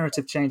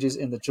degenerative changes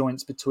in the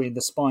joints between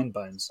the spine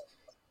bones.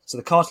 So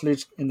the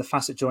cartilage in the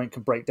facet joint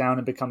can break down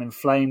and become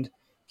inflamed,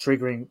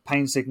 triggering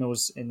pain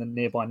signals in the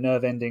nearby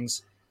nerve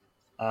endings.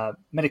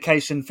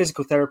 Medication,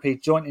 physical therapy,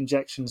 joint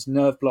injections,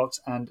 nerve blocks,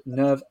 and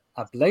nerve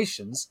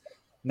ablations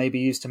may be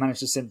used to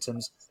manage the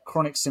symptoms.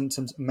 Chronic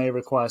symptoms may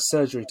require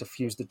surgery to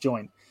fuse the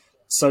joint.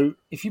 So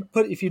if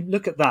you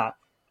look at that,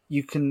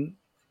 you can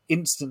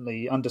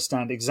instantly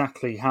understand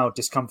exactly how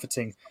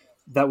discomforting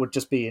that would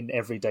just be in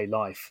everyday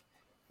life.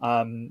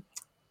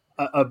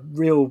 A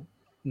real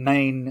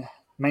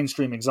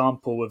mainstream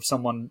example of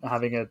someone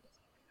having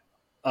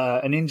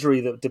an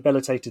injury that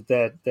debilitated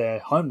their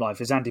home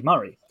life is Andy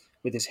Murray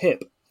with his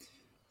hip.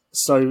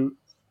 So,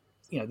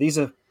 these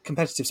are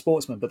competitive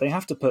sportsmen, but they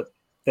have to put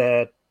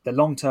their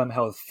long-term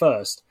health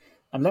first.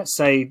 And let's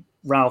say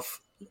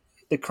Ralph,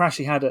 the crash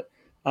he had at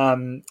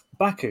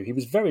Baku, he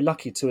was very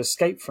lucky to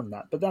escape from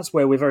that. But that's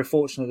where we're very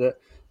fortunate that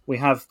we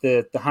have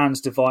the hands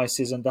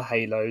devices and the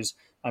halos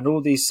and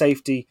all these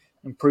safety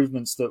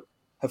improvements that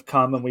have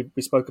come. And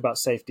we spoke about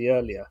safety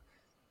earlier.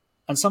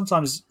 And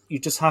sometimes you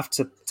just have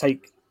to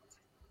take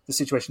the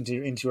situation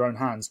into your own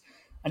hands.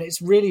 And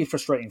it's really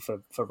frustrating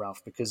for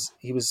Ralph because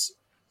he was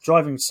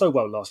driving so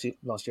well last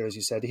year, as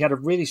you said. He had a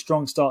really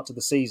strong start to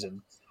the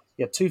season.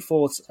 He had 2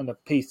 fourths and a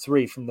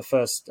P3 from the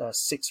first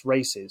 6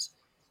 races.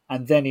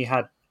 And then he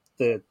had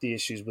the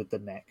issues with the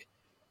neck.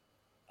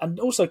 And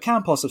also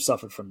Campos have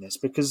suffered from this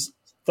because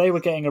they were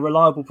getting a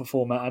reliable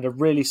performer and a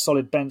really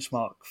solid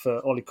benchmark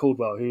for Ollie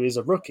Caldwell, who is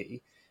a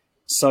rookie.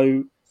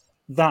 So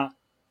that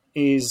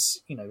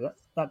is,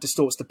 that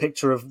distorts the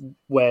picture of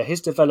where his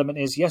development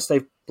is. Yes,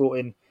 they've brought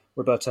in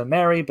Roberto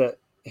Meri, but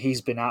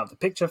he's been out of the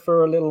picture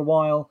for a little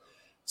while.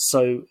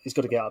 So he's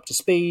got to get up to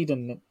speed.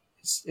 And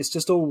it's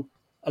just all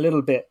a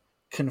little bit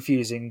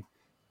confusing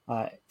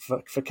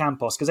for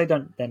Campos because they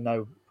don't then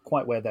know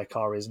quite where their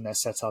car is and their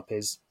setup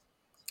is.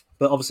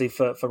 But obviously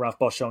for Ralph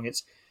Boschung,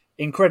 it's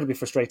incredibly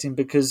frustrating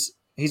because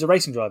he's a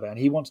racing driver and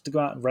he wanted to go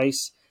out and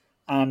race.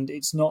 And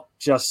it's not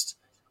just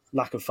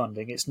lack of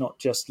funding. It's not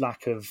just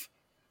lack of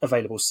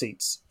available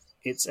seats.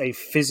 It's a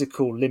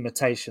physical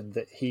limitation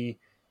that he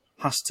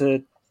has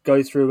to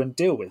go through and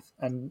deal with.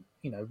 And,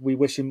 we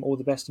wish him all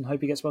the best and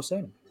hope he gets well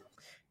soon.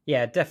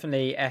 Yeah,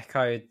 definitely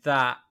echoed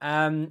that.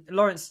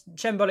 Lawrence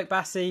Chembolik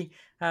Bassi.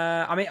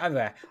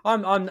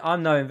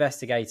 I'm no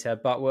investigator,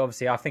 but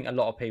obviously I think a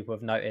lot of people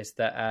have noticed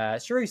that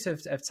Charus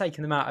have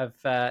taken them out of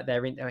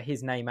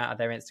his name out of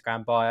their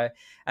Instagram bio.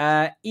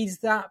 Is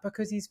that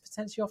because he's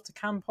potentially off to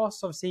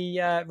Campos? Obviously,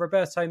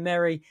 Roberto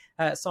Meri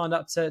signed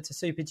up to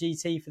Super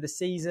GT for the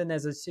season.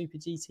 There's a Super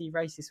GT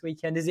race this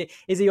weekend. Is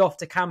he off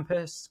to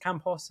Campos?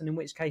 And in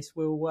which case,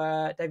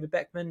 will David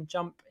Beckman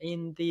jump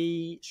in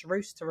the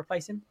Charus to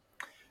replace him?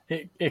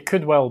 It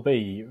could well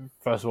be.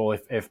 First of all,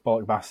 if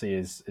Bollock Bassi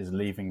is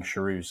leaving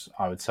Charus,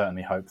 I would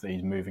certainly hope that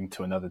he's moving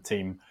to another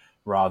team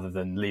rather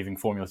than leaving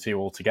Formula 2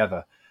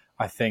 altogether.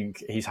 I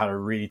think he's had a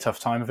really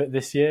tough time of it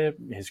this year.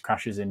 His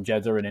crashes in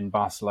Jeddah and in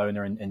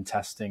Barcelona in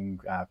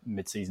testing,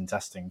 mid-season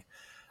testing,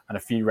 and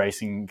a few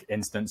racing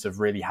incidents have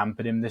really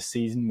hampered him this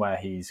season, where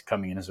he's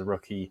coming in as a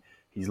rookie,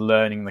 he's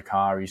learning the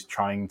car, he's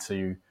trying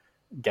to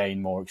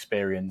gain more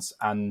experience,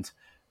 and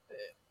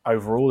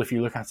overall, if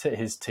you look at it,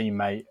 his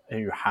teammate,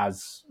 who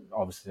has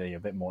obviously a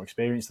bit more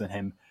experience than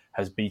him,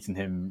 has beaten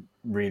him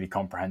really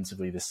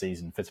comprehensively this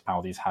season.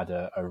 Fittipaldi's had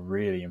a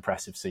really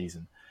impressive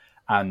season.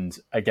 And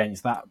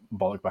against that,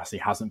 Bollock Bassi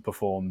hasn't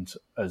performed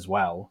as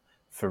well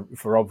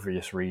for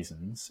obvious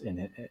reasons,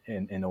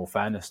 in all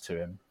fairness to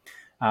him.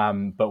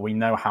 But we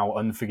know how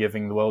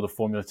unforgiving the world of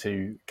Formula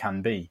 2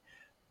 can be.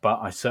 But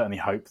I certainly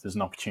hope there's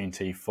an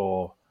opportunity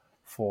for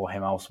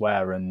him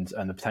elsewhere, and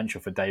the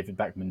potential for David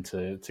Beckman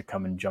to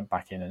come and jump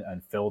back in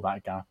and fill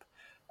that gap.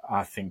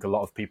 I think a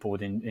lot of people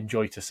would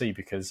enjoy to see,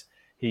 because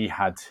he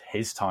had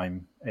his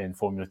time in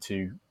Formula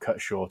 2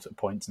 cut short at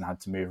points and had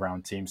to move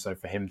around teams. So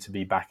for him to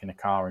be back in a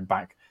car and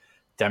back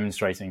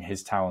demonstrating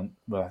his talent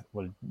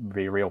would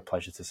be a real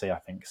pleasure to see, I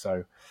think.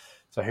 So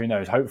who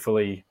knows?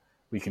 Hopefully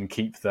we can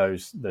keep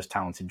those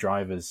talented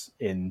drivers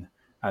in.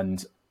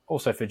 And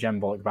also for Jem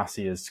Bollock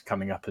Bassi is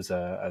coming up as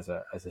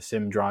a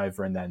sim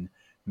driver and then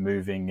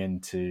moving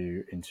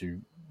into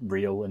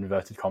real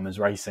inverted commas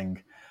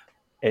racing.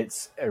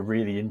 It's a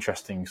really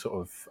interesting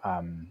sort of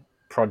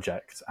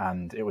project,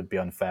 and it would be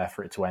unfair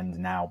for it to end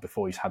now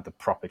before he's had the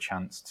proper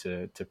chance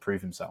to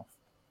prove himself.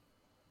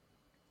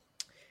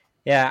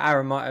 Yeah,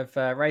 Aaron might have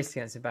raced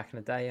against him back in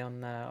the day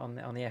on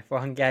the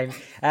F1 game.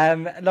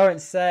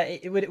 Lawrence,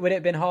 would it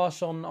have been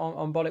harsh on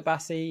Bollock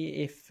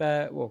Bassi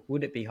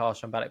would it be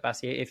harsh on Bollock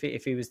Bassi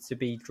if he was to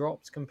be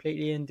dropped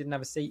completely and didn't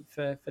have a seat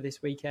for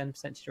this weekend,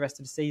 potentially the rest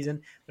of the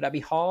season? Would that be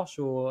harsh,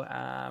 or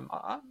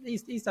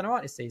he's done all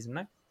right this season,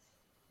 no?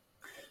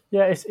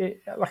 Yeah,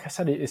 like I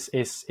said,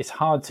 it's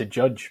hard to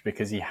judge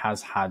because he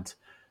has had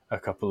a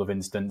couple of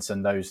incidents,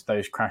 and those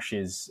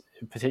crashes,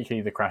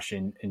 particularly the crash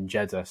in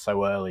Jeddah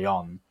so early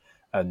on,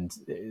 and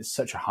it's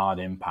such a hard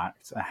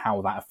impact.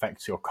 How that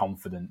affects your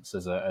confidence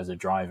as a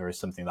driver is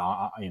something that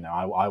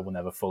I will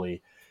never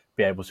fully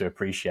be able to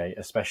appreciate,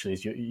 especially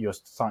as you're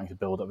starting to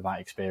build up that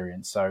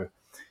experience. So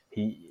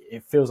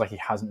it feels like he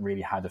hasn't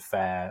really had a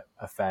fair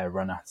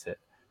run at it,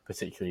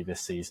 particularly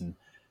this season,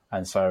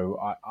 and so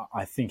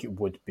I think it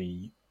would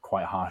be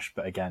quite harsh.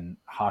 But again,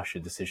 harsher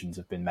decisions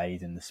have been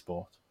made in the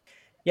sport.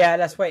 Yeah,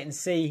 let's wait and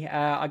see.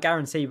 I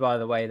guarantee, by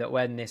the way, that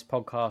when this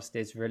podcast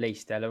is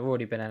released, there'll have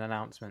already been an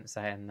announcement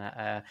saying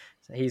that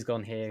he's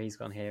gone here,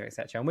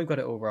 etc. And we've got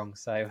it all wrong.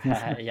 So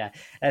yeah,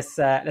 let's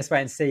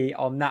wait and see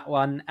on that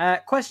one.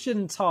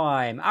 Question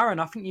time, Aaron.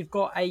 I think you've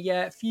got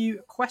a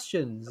few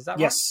questions. Is that right?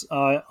 Yes,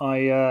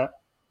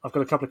 I've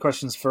got a couple of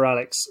questions for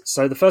Alex.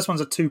 So the first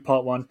one's a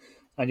two-part one,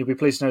 and you'll be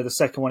pleased to know the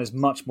second one is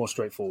much more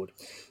straightforward.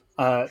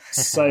 The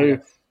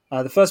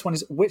first one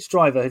is: which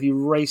driver have you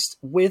raced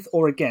with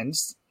or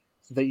against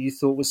that you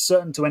thought was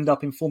certain to end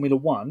up in Formula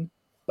 1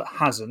 but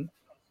hasn't?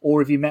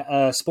 Or have you met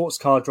a sports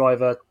car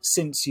driver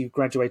since you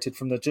graduated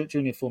from the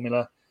junior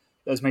Formula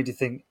that has made you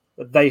think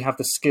that they have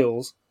the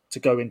skills to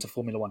go into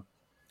Formula 1?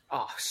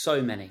 Oh,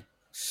 so many.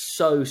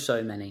 So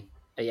many.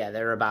 Yeah,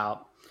 there are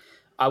about,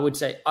 I would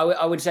say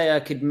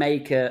I could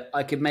make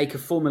a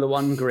Formula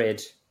 1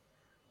 grid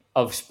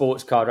of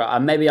sports car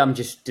drivers. Maybe I'm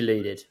just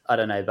deluded. I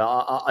don't know,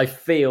 but I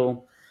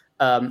feel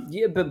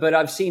but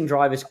I've seen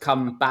drivers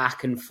come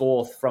back and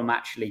forth from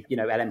actually,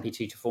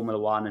 LMP2 to Formula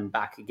 1 and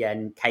back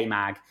again.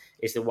 K-Mag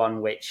is the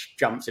one which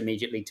jumps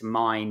immediately to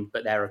mind,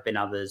 but there have been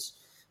others.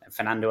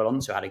 Fernando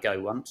Alonso had a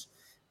go once.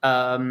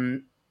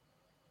 Guys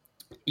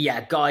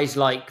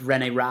like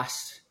Rene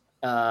Rast,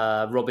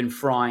 Robin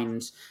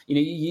Freins.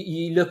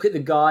 You look at the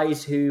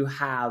guys who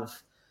have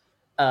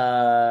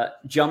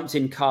jumped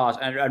in cars,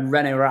 and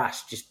Rene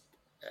Rast just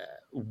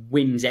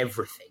wins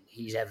everything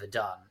he's ever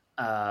done.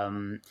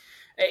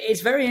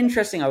 It's very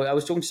interesting. I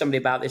was talking to somebody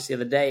about this the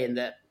other day, and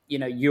that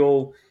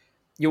you'll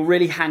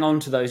really hang on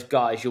to those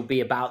guys. You'll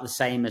be about the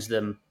same as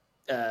them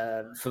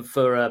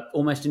for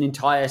almost an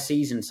entire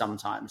season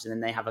sometimes, and then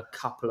they have a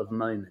couple of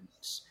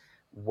moments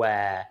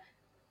where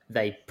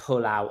they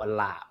pull out a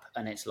lap,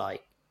 and it's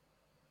like,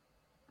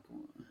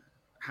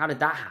 how did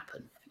that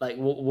happen? Like,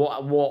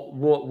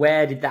 what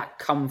where did that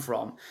come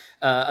from?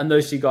 And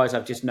those two guys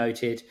I've just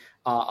noted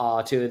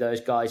are two of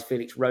those guys.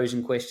 Felix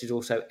Rosenquist is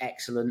also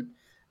excellent.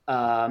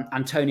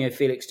 Antonio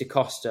Felix da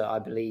Costa, I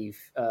believe,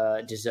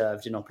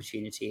 deserved an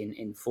opportunity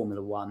in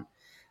Formula One.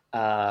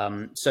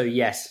 So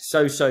yes,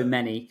 so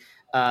many.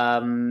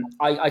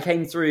 I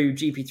came through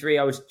GP3.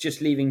 I was just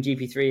leaving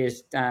GP3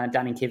 as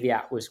Danny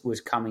Kvyat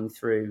was coming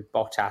through.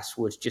 Bottas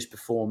was just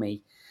before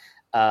me.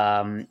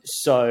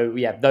 So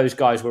yeah, those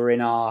guys were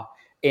in our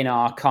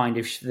kind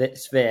of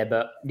sphere.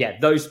 But yeah,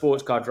 those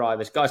sports car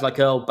drivers, guys like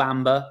Earl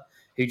Bamber,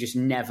 who just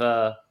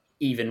never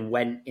even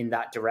went in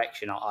that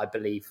direction, I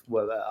believe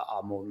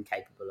are more than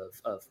capable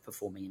of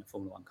performing in a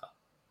Formula One car.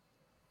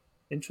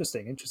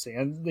 Interesting. And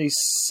the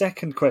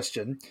second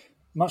question,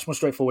 much more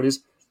straightforward,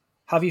 is: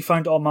 have you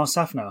found Omar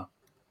Safnar?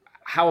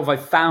 How have I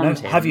found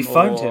him? Have you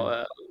found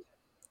him?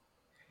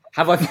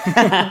 Have I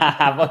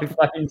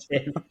found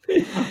him?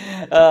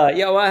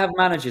 Well, I have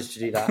managers to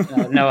do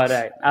that. No, I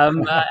don't.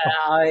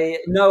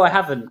 No, I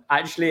haven't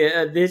actually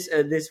at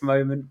this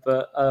moment.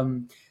 But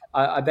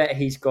I bet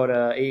he's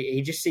got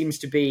he just seems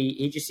to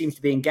be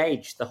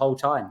engaged the whole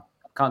time.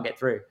 Can't get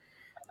through.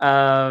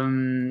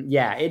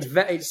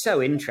 It's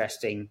so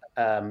interesting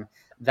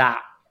that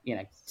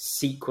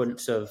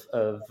sequence of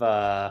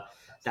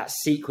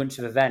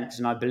events,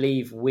 and I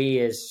believe we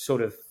as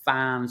sort of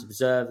fans,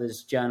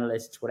 observers,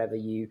 journalists, whatever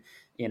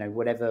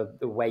whatever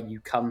the way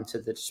you come to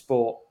the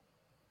sport,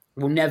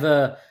 will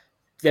never.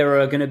 There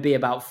are going to be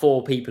about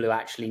 4 people who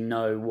actually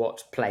know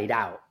what's played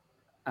out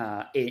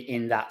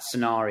in that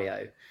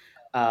scenario.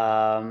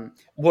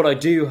 What I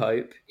do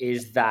hope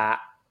is that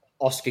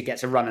Oscar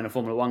gets a run in a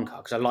Formula One car,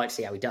 because I'd like to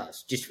see how he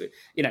does. Just for,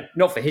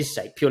 not for his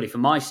sake, purely for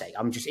my sake.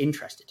 I'm just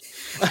interested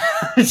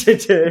to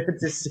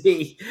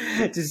see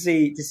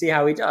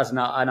how he does. And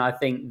I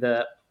think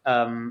that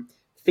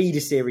feeder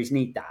series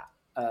need that.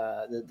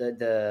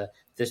 The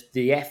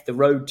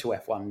road to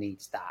F1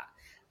 needs that.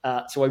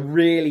 So I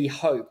really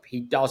hope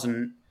he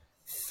doesn't,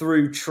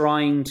 through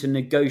trying to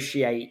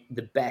negotiate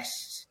the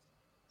best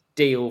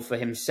deal for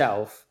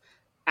himself,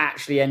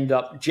 actually end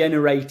up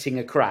generating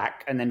a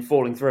crack and then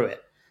falling through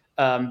it.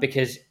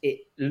 Because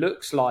it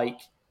looks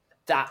like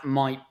that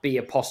might be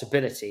a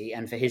possibility,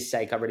 and for his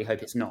sake, I really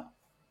hope it's not.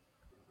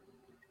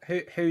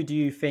 Who do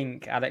you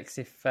think, Alex,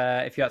 if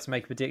you had to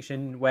make a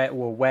prediction,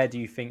 where do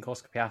you think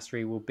Oscar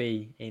Piastri will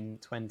be in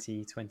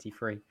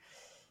 2023?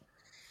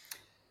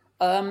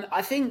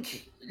 I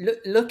think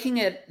looking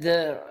at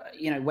the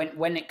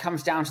when it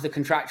comes down to the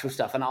contractual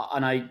stuff, and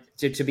I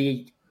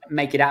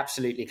make it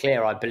absolutely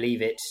clear, I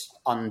believe it's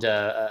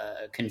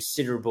under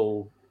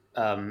considerable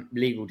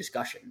legal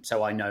discussion,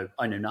 so I know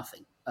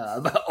nothing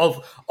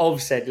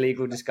of said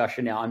legal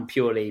discussion. I'm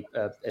purely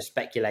a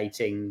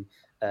speculating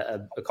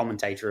a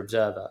commentator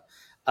observer.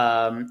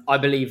 I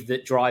believe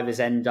that drivers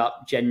end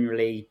up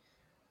generally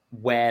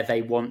where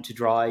they want to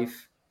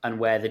drive and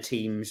where the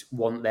teams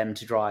want them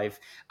to drive,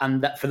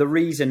 and that for the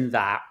reason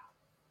that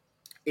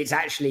it's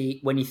actually,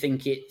 when you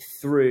think it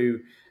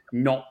through,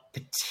 not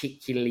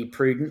particularly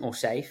prudent or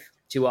safe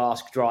to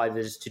ask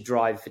drivers to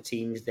drive for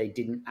teams they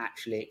didn't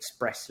actually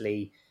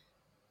expressly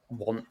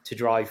want to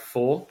drive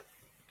for.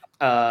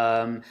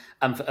 And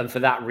for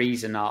that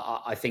reason,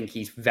 I think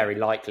he's very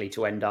likely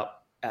to end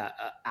up at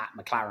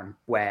McLaren,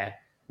 where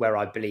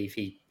I believe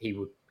he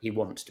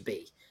wants to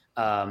be.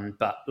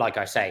 But like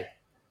I say,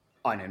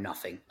 I know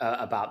nothing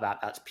about that.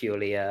 That's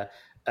purely a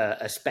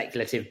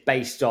speculative,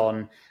 based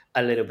on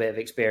a little bit of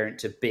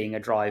experience of being a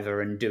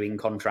driver and doing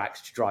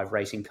contracts to drive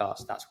racing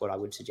cars. That's what I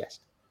would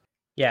suggest.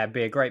 Yeah, it'd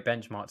be a great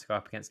benchmark to go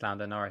up against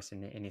Lando Norris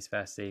in his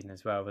first season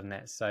as well, wouldn't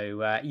it? So,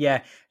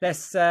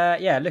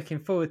 looking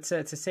forward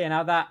to seeing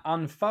how that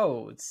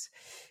unfolds.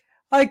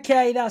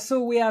 Okay, that's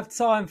all we have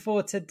time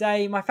for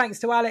today. My thanks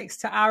to Alex,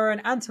 to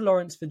Aaron, and to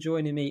Lawrence for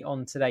joining me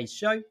on today's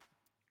show.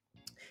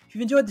 If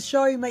you've enjoyed the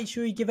show, make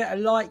sure you give it a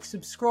like,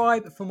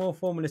 subscribe for more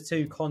Formula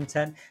 2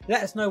 content.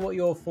 Let us know what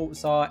your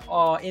thoughts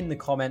are in the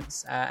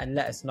comments, and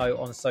let us know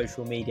on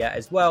social media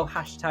as well.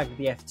 Hashtag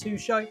the F2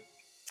 show.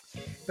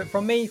 But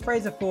from me,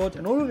 Fraser Ford,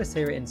 and all of us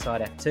here at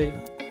Inside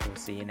F2, we'll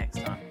see you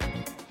next time.